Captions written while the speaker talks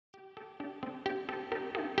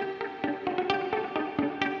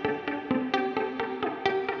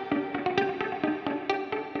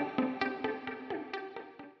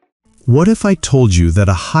What if I told you that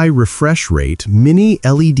a high refresh rate mini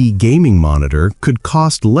LED gaming monitor could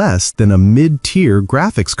cost less than a mid-tier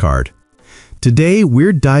graphics card? Today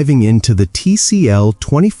we're diving into the TCL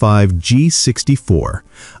 25G64,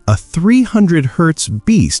 a 300 Hz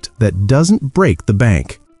beast that doesn't break the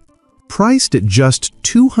bank. Priced at just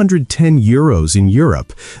 €210 in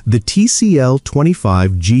Europe, the TCL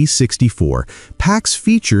 25G64 packs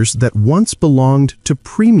features that once belonged to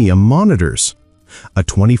premium monitors. A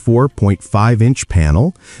 24.5-inch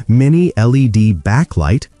panel, mini LED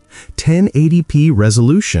backlight, 1080p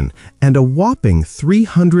resolution, and a whopping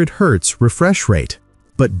 300 Hz refresh rate.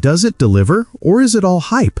 But does it deliver, or is it all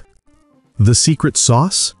hype? The secret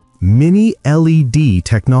sauce? Mini LED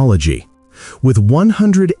technology. With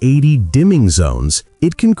 180 dimming zones,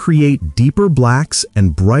 it can create deeper blacks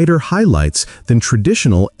and brighter highlights than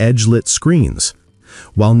traditional edge-lit screens.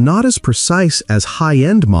 While not as precise as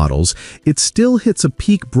high-end models, it still hits a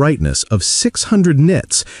peak brightness of 600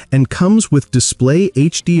 nits and comes with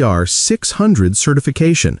DisplayHDR 600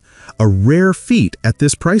 certification, a rare feat at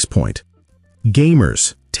this price point.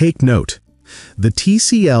 Gamers, take note. The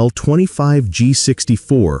TCL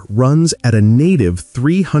 25G64 runs at a native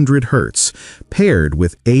 300 Hz, paired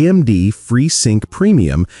with AMD FreeSync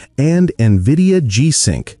Premium and NVIDIA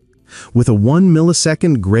G-Sync. With a 1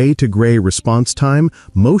 millisecond gray-to-gray response time,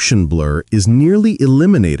 motion blur is nearly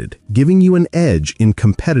eliminated, giving you an edge in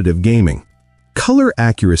competitive gaming. Color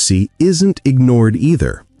accuracy isn't ignored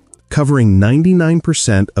either. Covering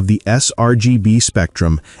 99% of the sRGB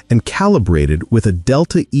spectrum and calibrated with a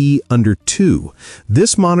delta E under 2,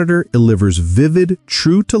 this monitor delivers vivid,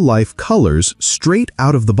 true-to-life colors straight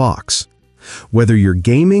out of the box. Whether you're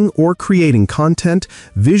gaming or creating content,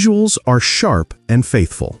 visuals are sharp and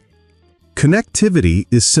faithful. Connectivity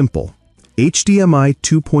is simple: HDMI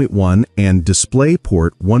 2.1 and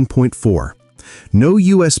DisplayPort 1.4. No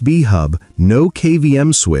USB hub, no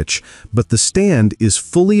KVM switch, but the stand is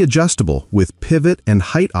fully adjustable with pivot and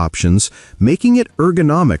height options, making it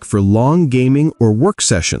ergonomic for long gaming or work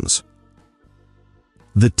sessions.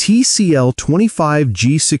 The TCL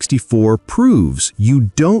 25G64 proves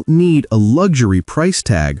you don't need a luxury price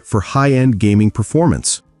tag for high-end gaming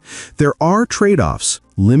performance. There are trade-offs: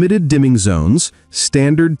 limited dimming zones,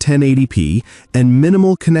 standard 1080p, and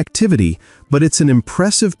minimal connectivity, but it's an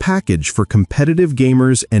impressive package for competitive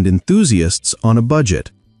gamers and enthusiasts on a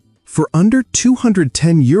budget. For under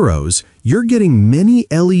 €210, you're getting mini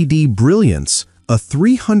LED brilliance, a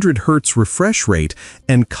 300 Hz refresh rate,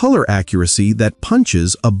 and color accuracy that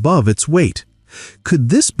punches above its weight. Could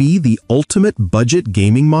this be the ultimate budget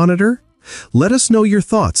gaming monitor? Let us know your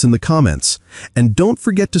thoughts in the comments, and don't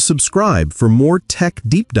forget to subscribe for more tech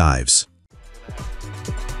deep dives.